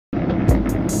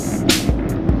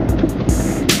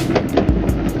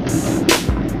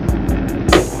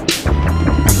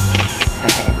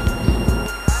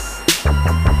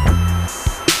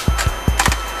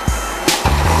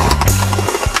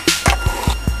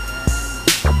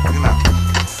you know.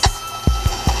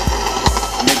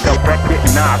 Nigga, wreck it,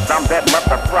 nah, I'm that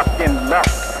motherfucking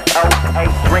love. OA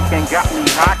drinking got me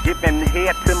hot, giving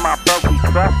head to my bogey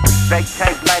truck. They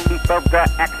can't blame me for the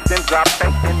actions I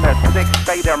take in the sixth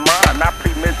state of mind. I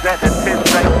premeditated his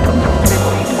day.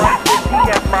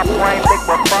 5150 as my brain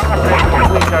liquefies. Every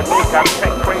week a nigga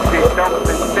take crazy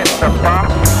doses and sit the bomb.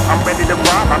 I'm ready to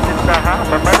rob, I'm just a high,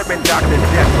 I'm murdering Dr.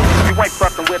 Jeff. You ain't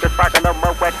fucking with us, I got no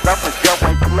more wax up, and Joe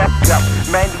ain't slept up.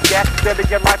 Maniac, still in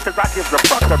your life, cause I give a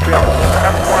fuck about.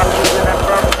 That's why I'm losing that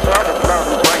brother,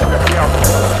 brother, break the bell.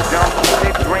 Don't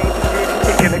see green shit,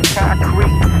 kicking the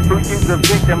concrete. Who you the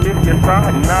victim if you saw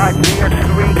a nightmare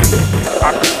street?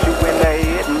 I beat you in the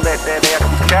head and let that ass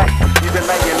be cut. You been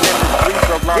laying in the street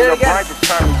so long your brain just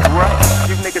turning gray.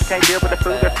 You niggas can't deal with the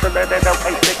food that's full of that dope,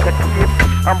 ain't sick of shit.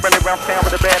 I'm running around town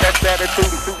with a badass attitude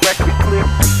and two extra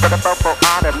clips. For the fofo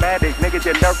automatic, niggas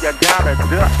you know you gotta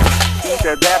duck.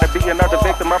 Either that or be another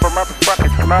victim of a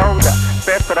motherfucking slaughter.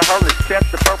 Fed for the whole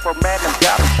chest, the fofo magnum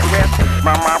got him stressed.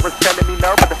 My mom was telling me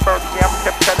no, but the first scam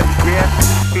kept telling me yes.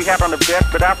 He had on the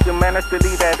vest, but I still managed to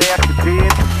leave that ass to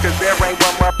dead. Cause there ain't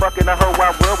one motherfucker in the whole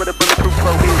wide world with a bulletproof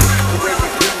flow here. When you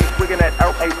see me swigging that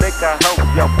OA liquor, hold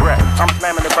your breath. I'm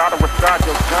slamming the bottle with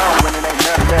Sergeant John when it ain't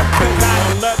nothing left. Cause I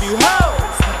don't love you hoes,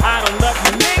 I don't love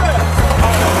you niggas.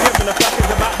 All I'm giving a fuck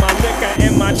is about my liquor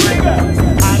and my triggers.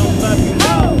 I don't love you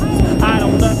hoes, I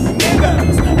don't love you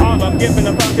niggas. All I'm giving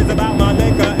a fuck is about my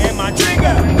liquor and my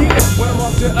trigger. When I'm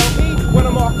off to OE, when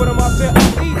I'm off to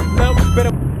OE, no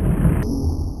better.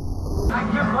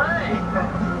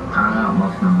 I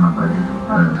almost know my buddy.